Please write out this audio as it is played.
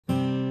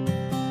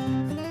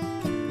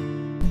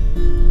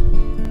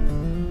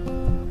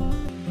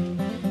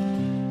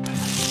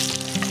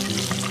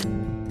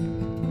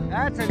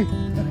That's it. You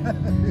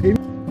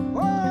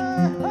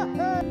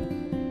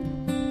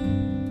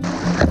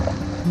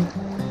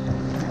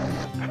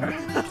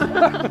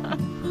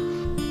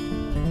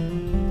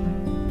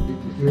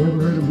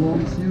ever heard of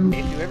blowing seal?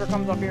 If you ever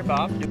comes up here,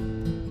 Bob.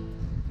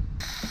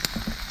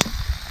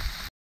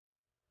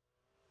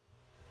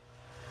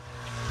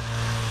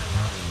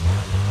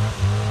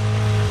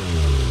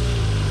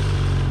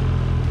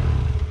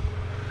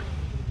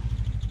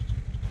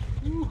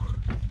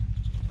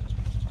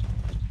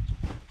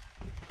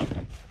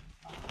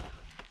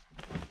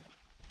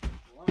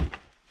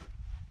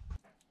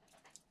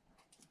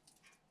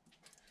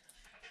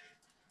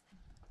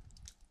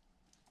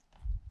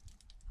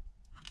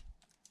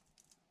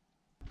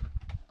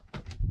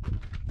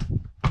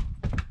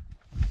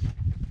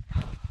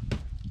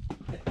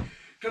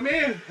 Come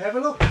in, have a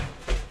look.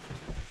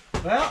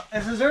 Well,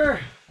 this is her.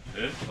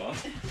 It's fun.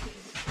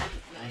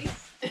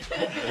 Nice.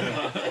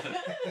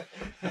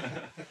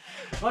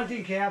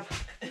 Hunting camp.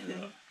 It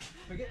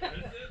It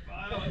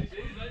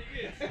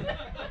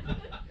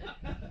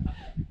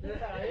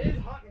is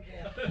hunting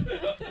camp.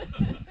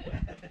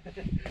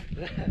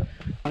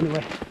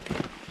 Anyway.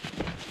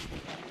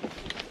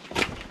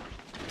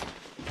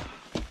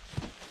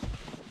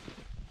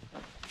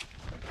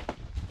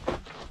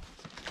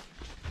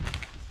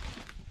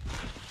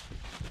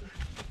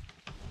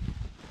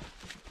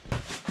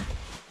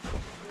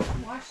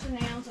 Wash the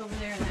nails over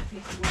there in that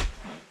piece of wood.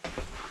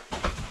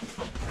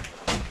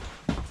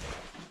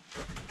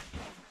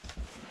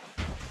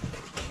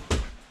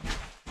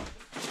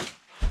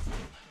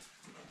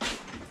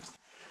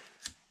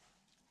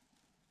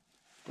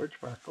 Birch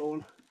bark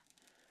going.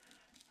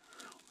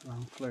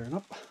 I'm flaring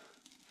up.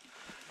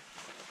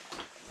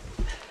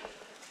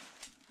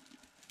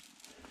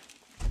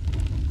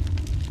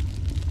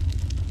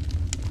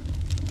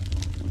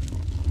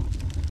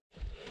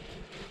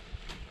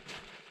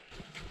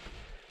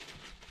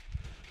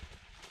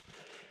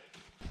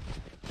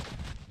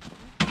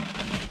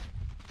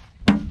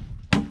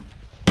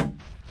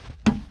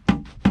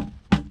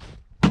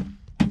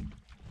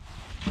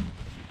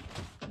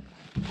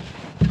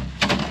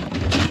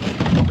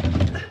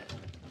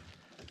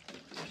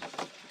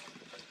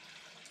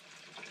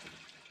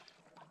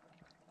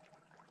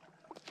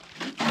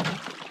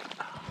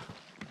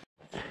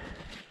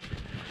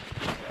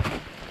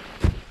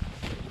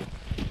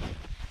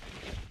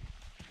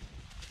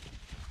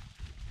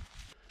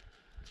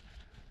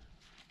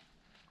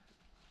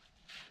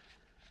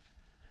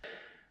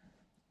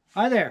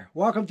 Hi there,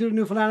 welcome to the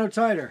Newfoundland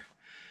Outsider.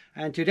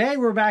 And today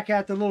we're back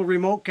at the little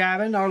remote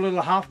cabin, our little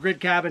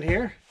off-grid cabin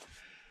here.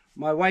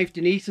 My wife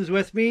Denise is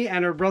with me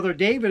and her brother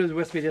David is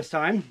with me this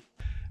time.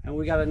 And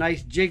we got a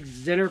nice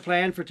Jiggs dinner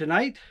planned for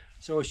tonight,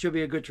 so it should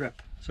be a good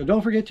trip. So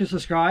don't forget to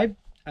subscribe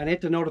and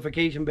hit the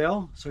notification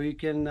bell so you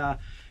can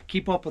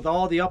keep up with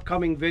all the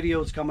upcoming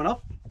videos coming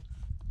up.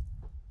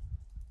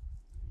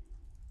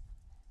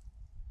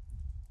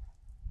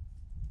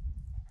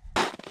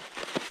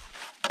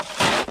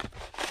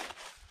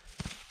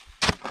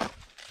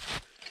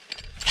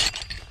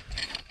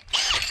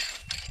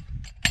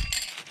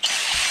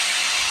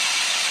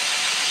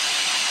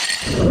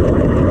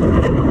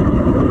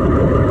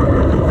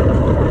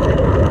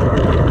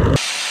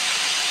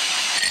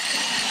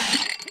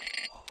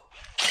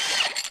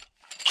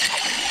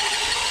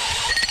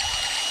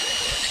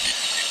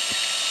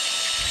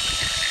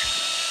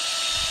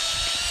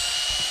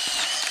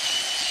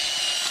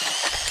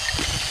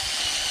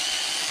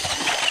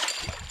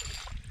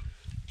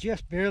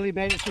 Just barely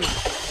made it through.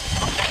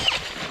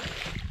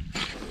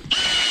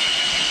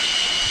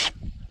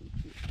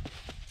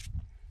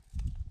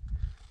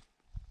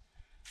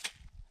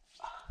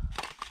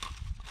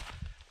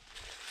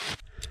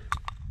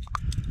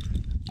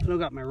 I don't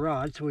got my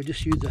rod, so we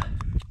just use a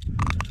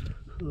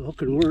little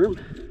hook and worm.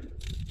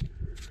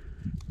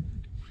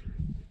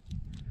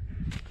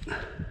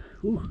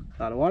 Ooh,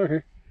 a lot of water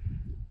here.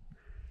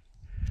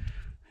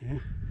 Yeah.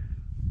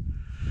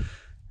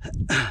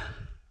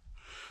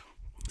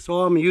 So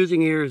all I'm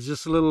using here is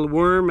just a little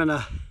worm and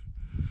a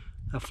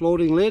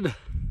floating lid.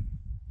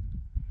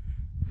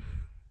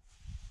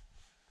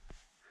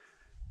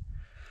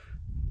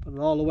 Put it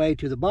all the way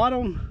to the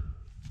bottom,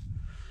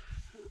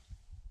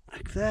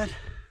 like that.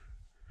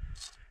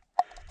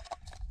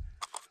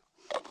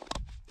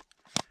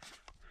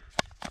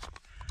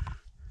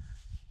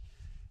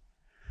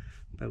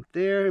 About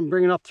there, and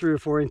bring it up 3 or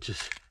 4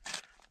 inches.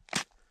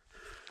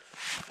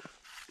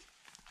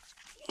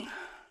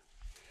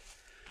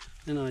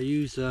 And I'll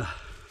use a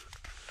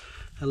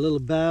little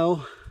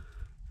bow.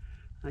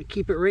 I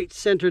keep it right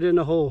centered in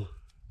the hole.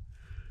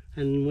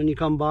 And when you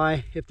come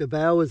by, if the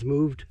bow is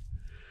moved,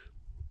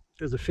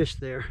 there's a fish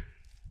there.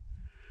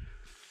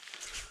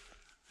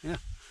 Yeah,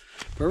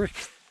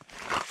 perfect.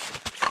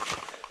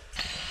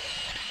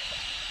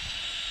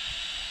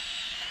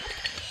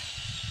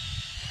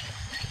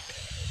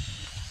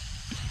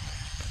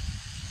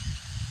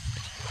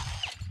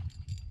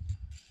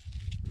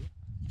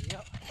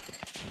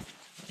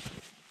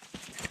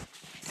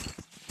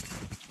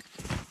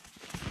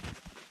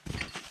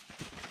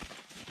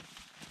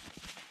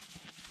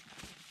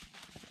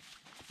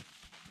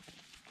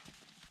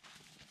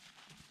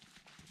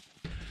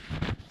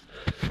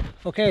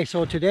 Okay,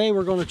 so today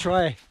we're going to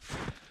try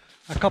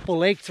a couple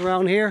lakes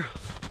around here.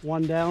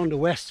 One down the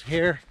west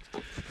here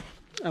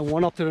and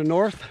one up to the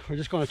north. We're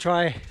just going to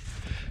try a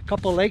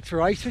couple lakes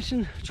for ice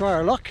fishing, try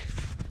our luck.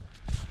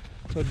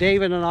 So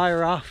David and I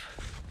are off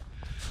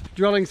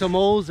drilling some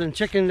holes and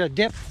checking the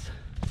depths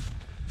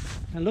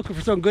and looking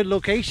for some good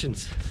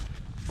locations.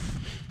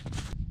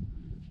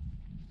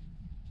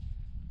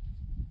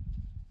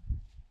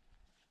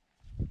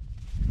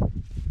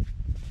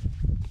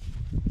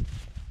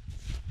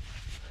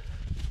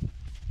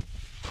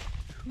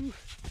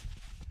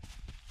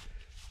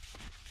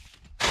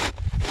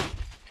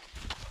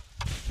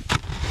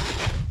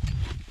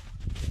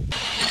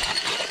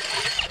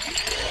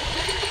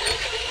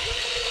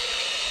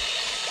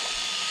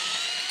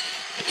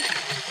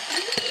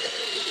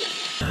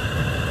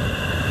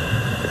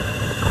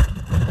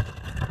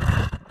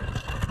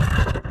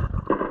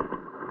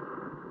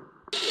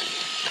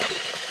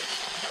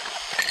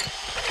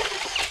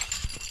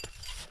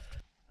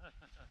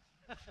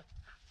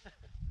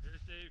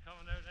 Here's Dave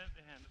coming out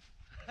empty-handed.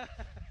 We're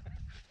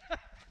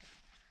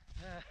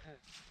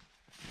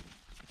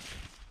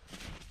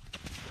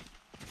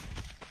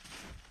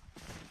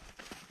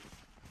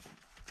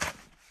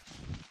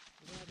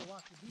going to have to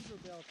walk the Beaver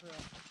Bell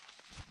Trail.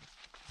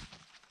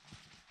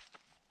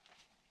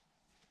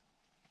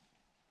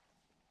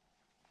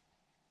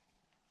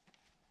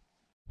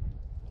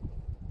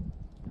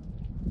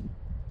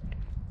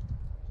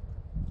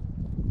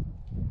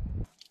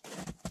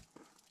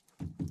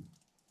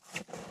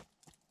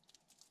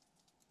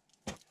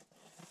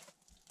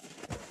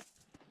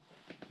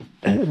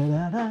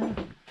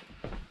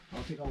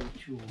 I'll take all the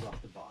tools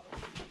off the bottom.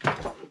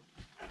 Put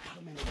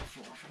them into the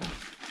floor for now.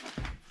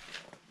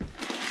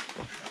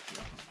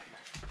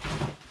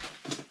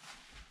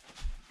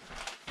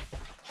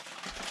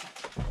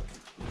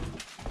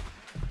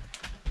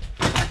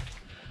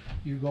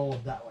 You go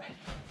that way.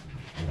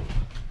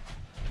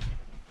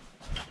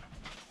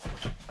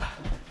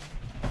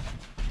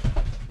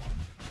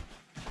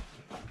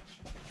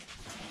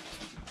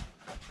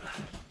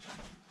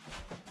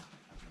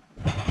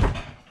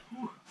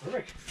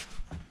 Perfect.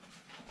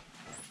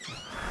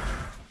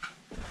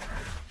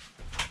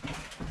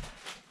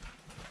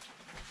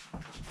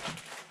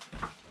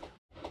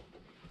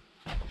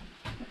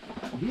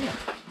 Yeah.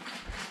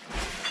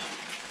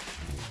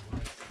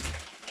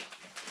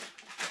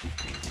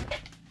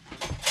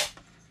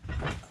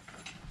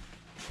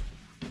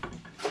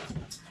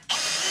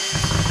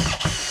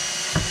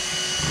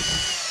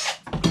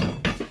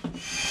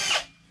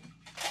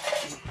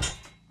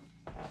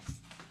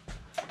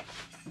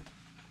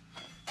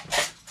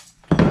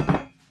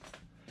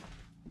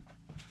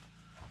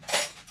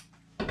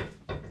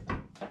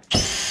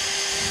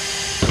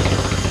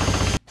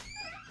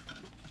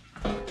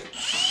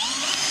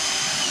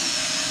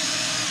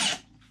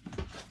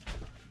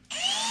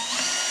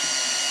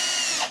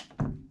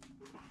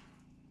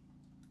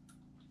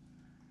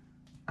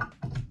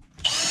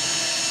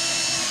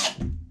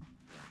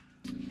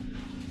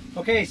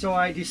 Okay, so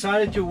I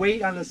decided to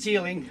wait on the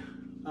ceiling.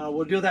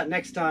 We'll do that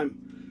next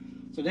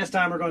time. So this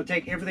time we're going to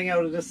take everything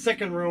out of the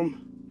second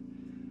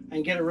room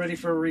and get it ready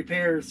for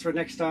repairs for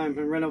next time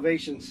and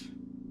renovations.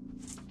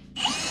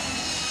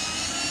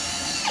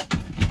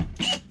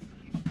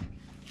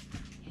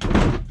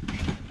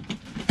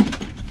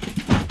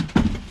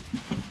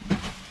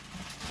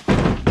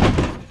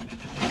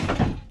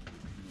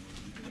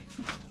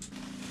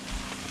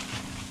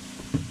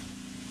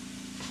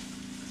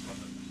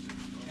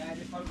 Yeah,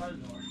 just put it by the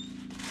door.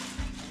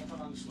 I'll put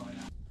it on the slide out.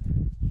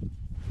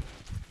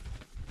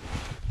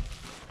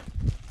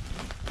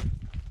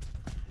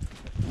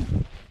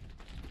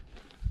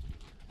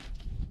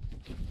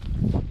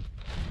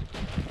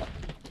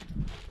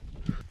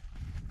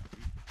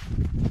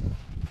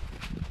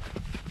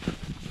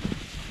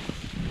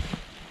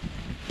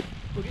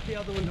 We'll get the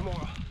other one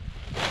tomorrow.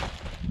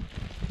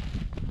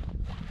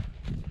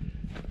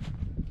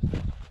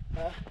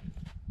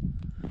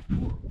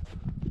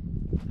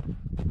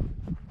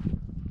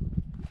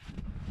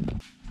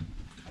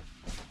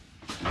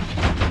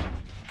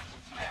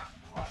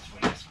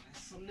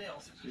 Some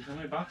nails. How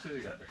many boxes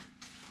you got there?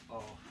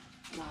 Oh,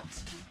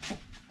 Lots.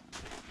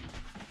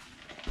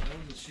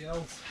 those are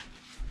shells.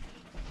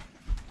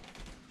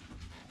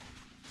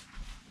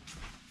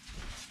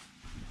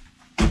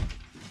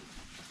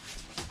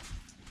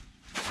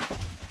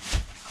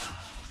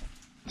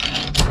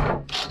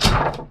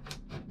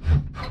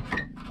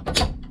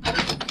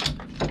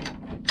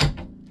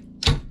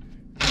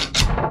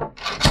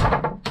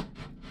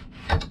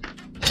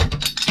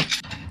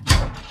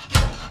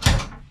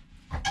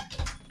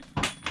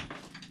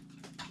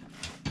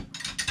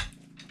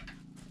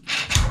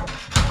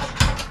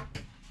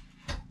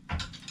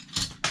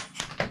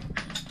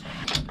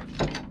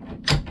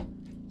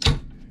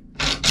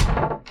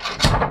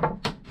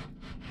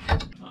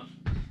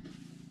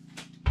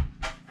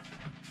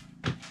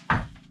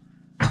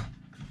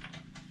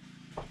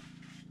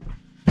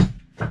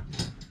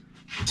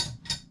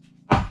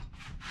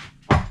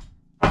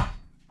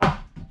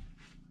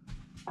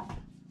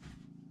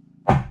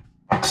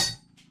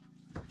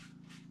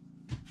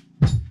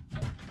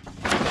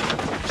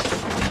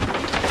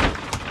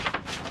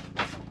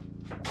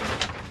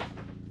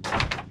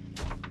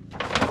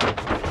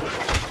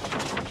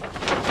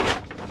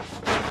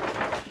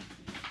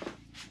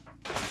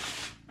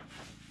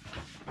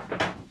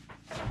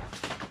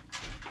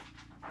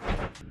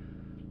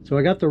 So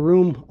I got the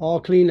room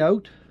all cleaned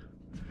out.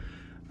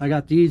 I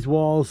got these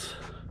walls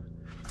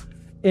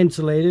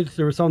insulated.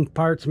 There were some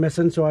parts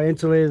missing, so I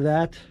insulated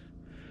that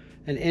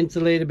and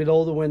insulated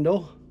below the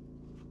window.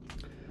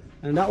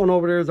 And that one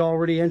over there is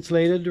already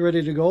insulated,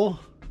 ready to go.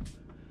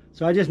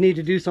 So I just need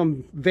to do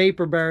some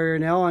vapor barrier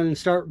now and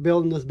start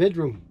building this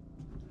bedroom.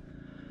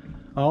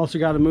 I also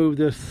got to move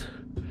this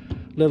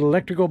little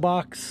electrical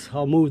box.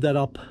 I'll move that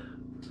up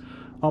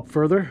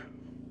further.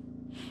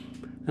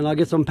 And I'll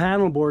get some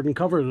panel board and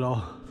cover it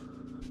all.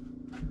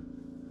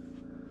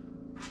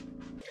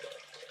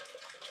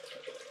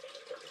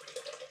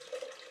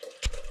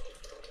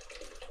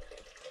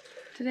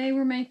 Today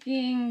we're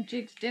making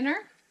Jiggs dinner,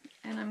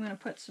 and I'm going to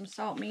put some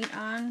salt meat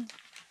on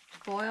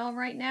boil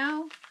right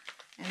now,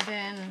 and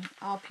then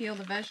I'll peel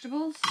the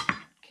vegetables,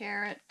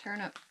 carrot,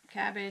 turnip,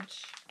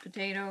 cabbage,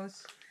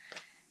 potatoes,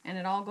 and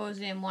it all goes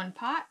in one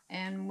pot,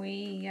 and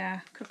we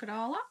cook it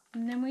all up,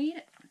 and then we eat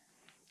it.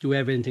 Do we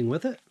have anything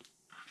with it?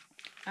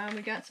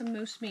 We got some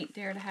moose meat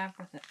there to have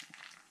with it.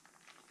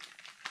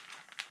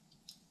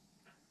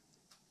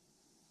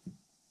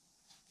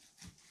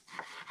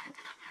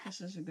 This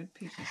is a good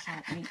piece of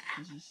salt meat.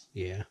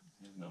 Yeah.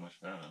 There's not much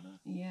fat on it.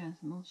 Yeah,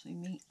 it's mostly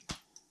meat.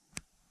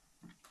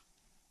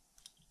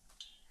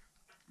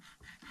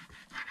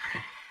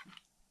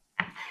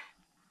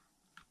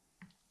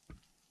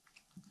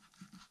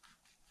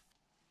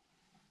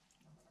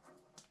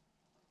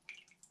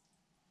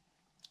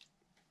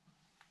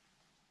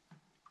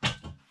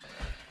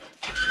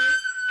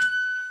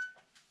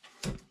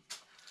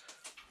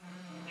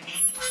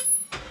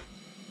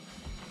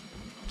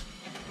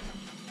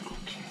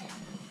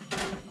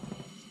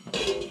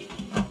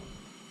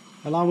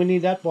 How long we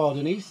need that boil,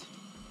 Denise?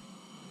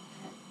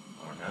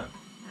 Okay.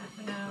 Half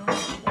an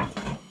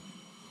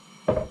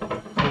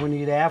hour. So we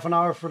need half an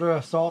hour for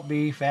the salt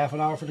beef, half an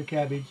hour for the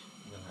cabbage,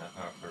 And then half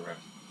hour for the rest.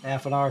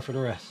 half an hour for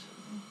the rest.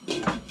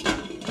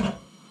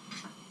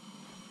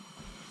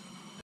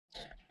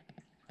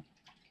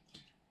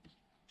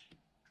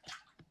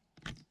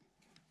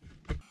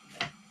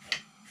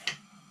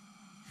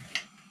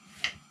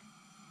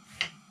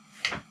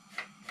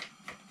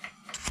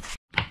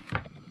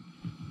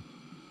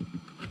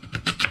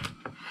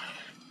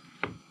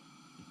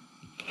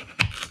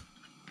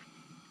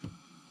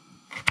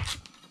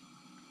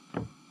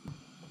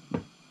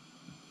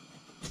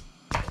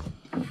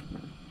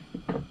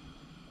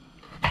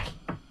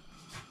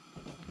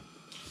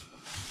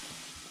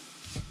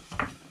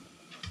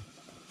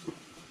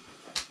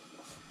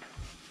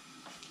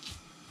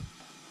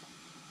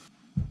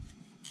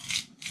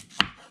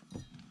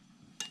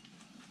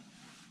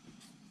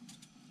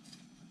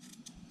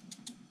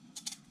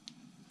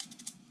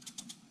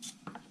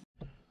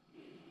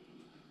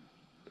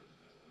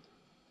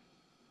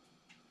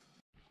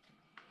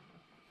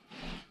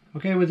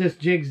 Okay, with this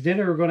Jiggs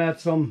dinner, we're gonna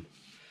have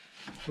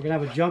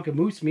a junk of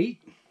moose meat.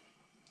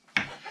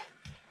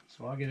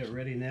 So I'll get it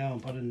ready now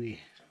and put it in the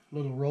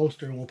little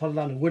roaster, and we'll put it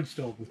on the wood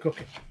stove and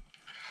cook it.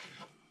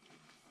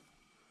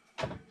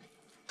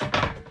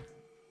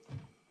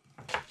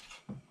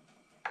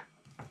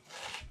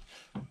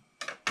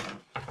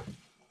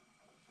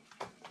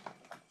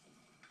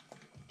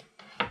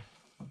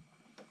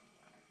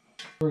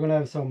 We're gonna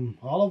have some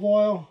olive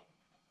oil.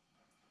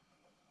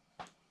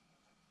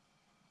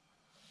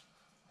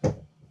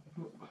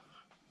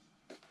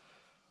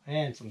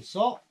 And some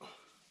salt.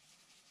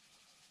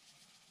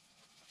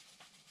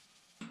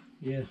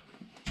 Yeah.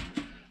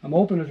 I'm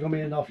hoping there's gonna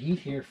be enough heat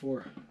here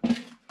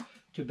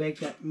to bake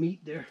that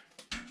meat there.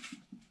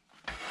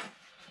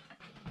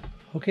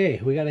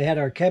 Okay, we gotta add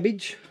our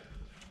cabbage.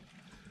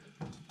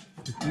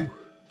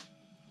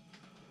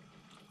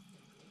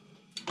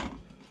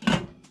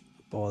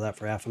 Boil that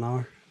for half an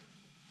hour.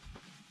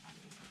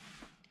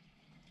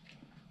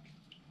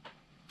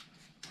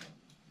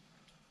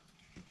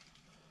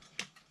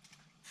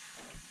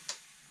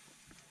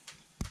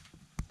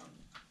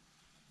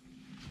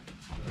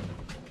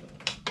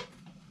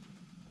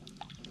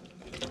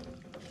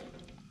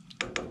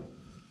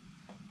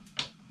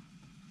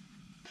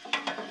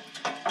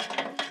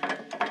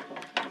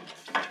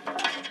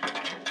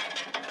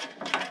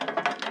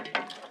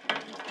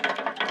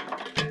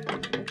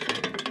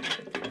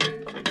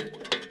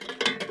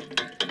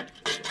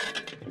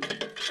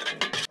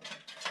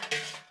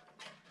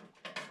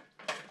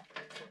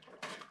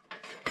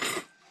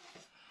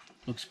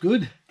 Looks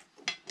good.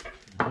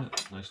 Yeah,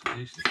 nice and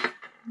tasty.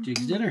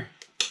 Jiggs dinner.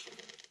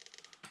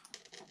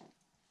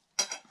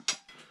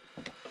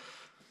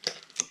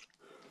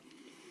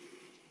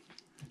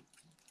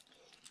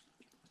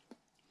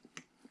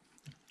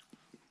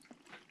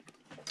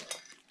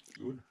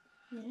 Good.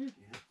 Yeah.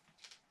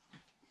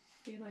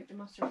 Do you like the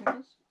mustard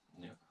pickles?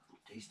 Yeah.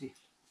 Tasty.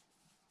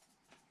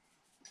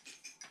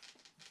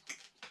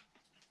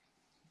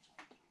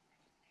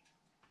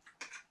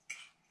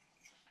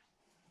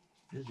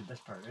 This is the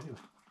best part anyway.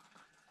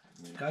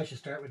 Yeah. Guys should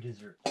start with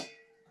dessert.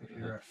 If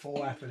you're at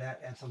full after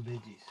that, add some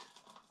veggies.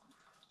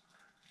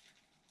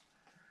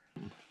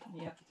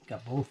 Yep.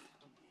 Got both.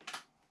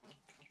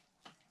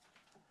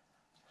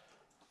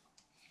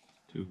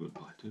 Too good,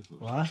 boy. Too good.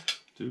 What?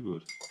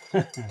 Too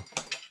good.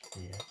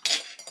 Yeah.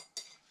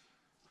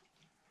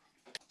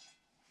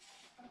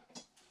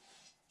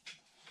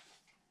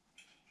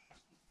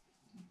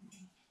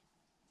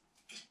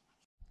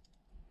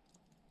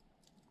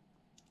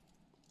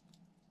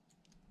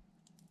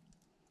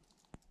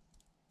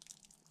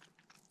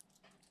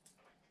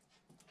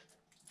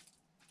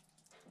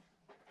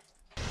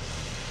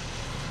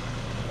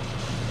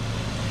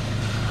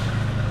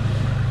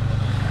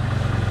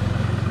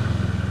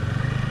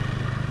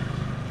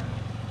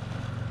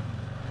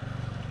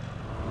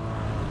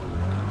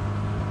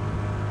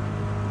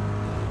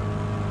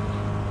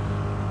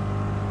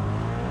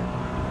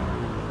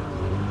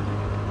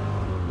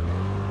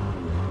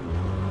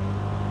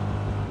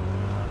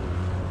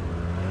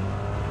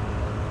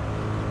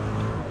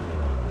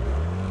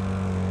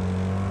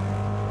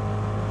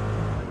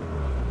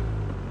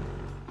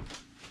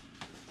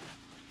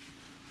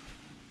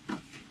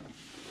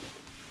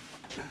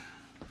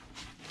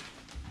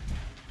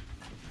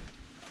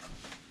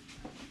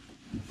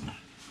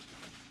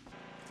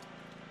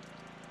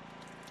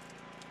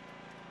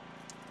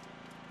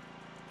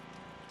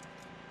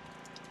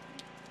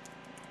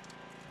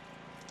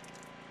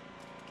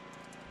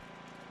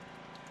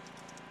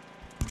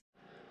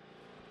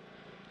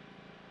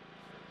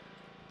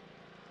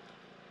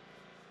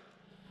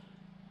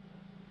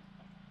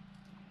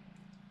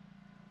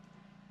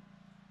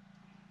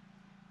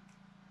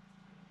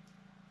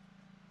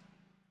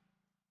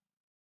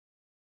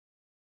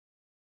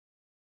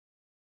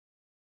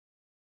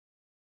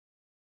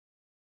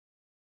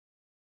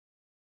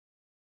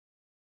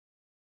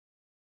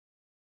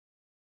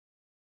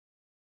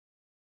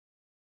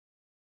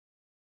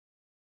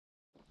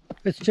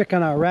 Let's check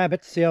on our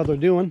rabbits, see how they're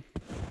doing.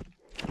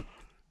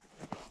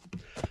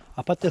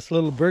 I put this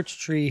little birch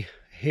tree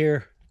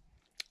here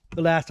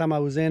the last time I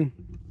was in.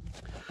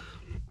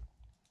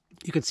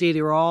 You can see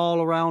they were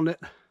all around it.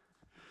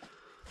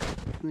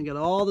 And they got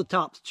all the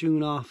tops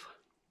chewed off.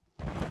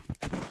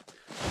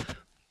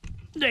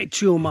 They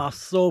chew them off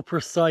so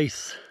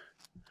precise,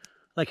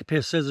 like a pair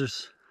of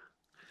scissors.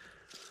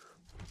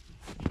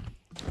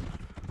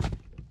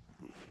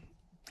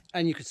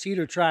 And you can see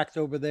their tracks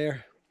over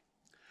there.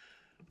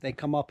 They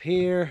come up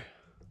here.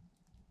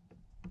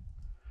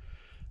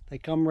 They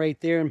come right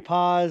there and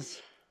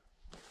pause.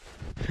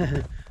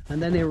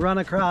 And then they run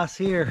across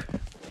here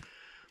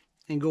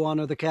and go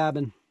under the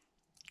cabin.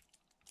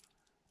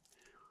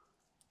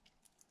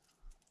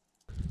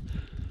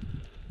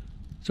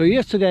 So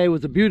yesterday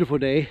was a beautiful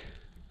day.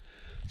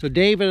 So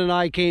David and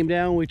I came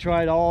down. We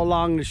tried all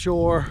along the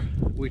shore.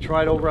 We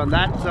tried over on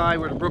that side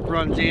where the brook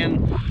runs in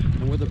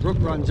and where the brook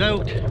runs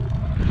out.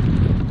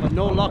 But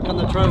no luck on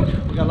the trout.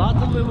 We got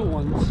lots of little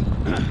ones,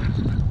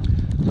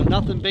 but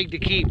nothing big to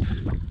keep.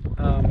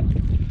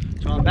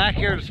 So I'm back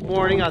here this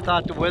morning. I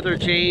thought the weather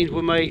changed.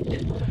 We might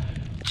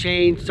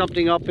change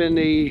something up in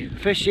the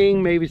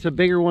fishing. Maybe some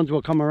bigger ones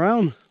will come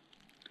around.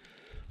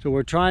 So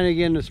we're trying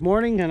again this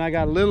morning, and I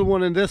got a little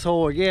one in this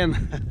hole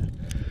again.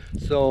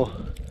 So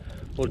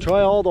we'll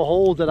try all the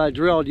holes that I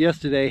drilled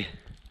yesterday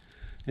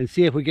and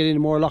see if we get any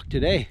more luck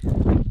today.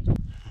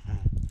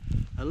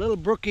 A little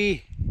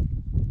brookie.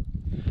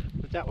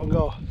 Let that one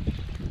go.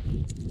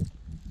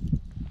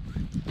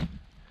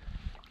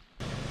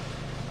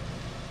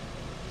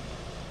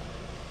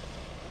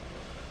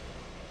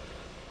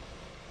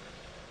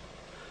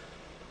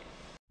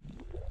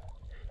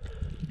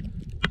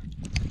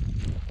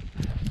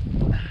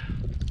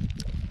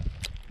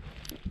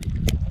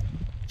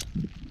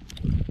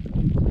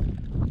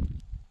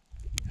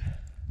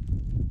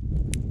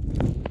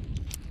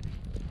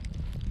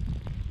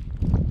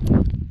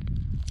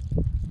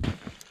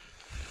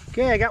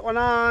 Okay, I got one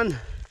on.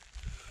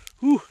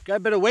 Whew, got a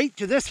bit of weight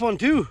to this one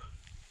too.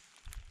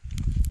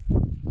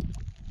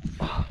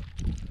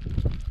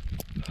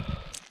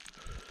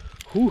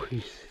 Whew,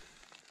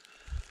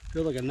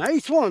 feels like a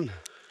nice one.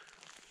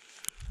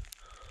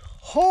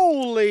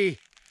 Holy!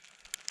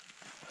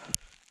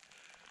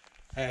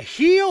 A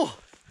heel?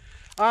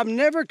 I've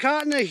never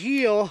caught in a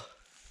heel.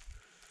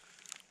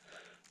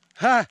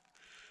 Ha!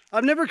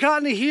 I've never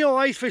caught in a heel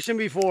ice fishing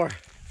before.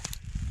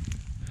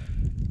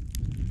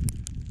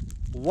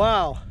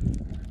 Wow.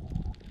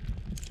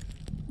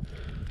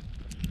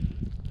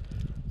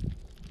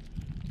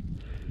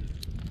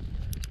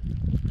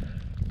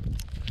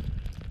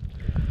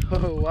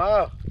 Oh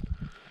wow.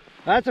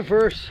 That's a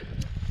first.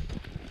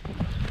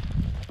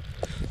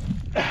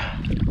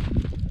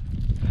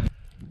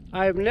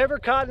 I've never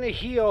caught in a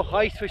heel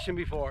ice fishing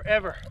before,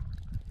 ever.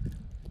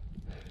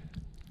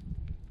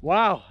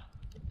 Wow.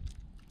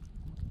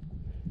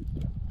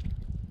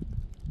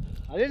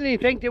 I didn't even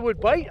think they would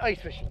bite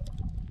ice fishing.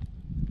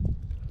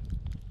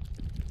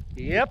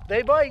 Yep,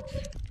 they bite.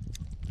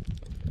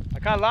 I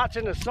caught lots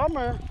in the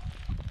summer.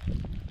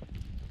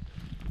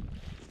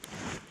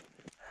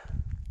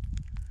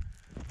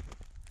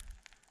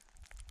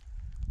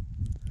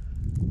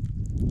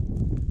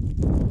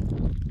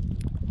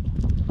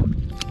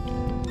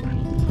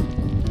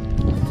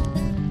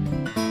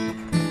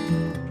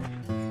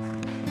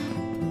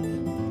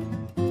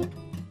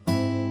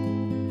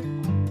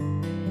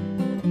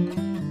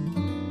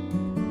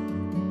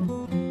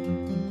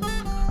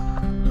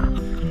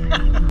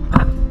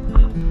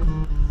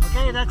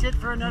 that's it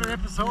for another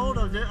episode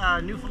of the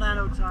Newfoundland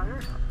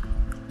Outsider.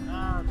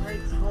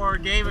 Thanks for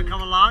David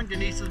coming along,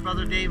 Denise's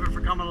brother David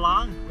for coming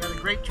along. We had a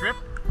great trip.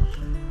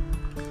 What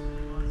do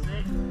you want to say?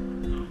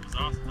 It was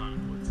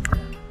awesome.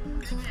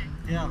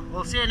 Yeah,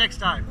 we'll see you next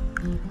time.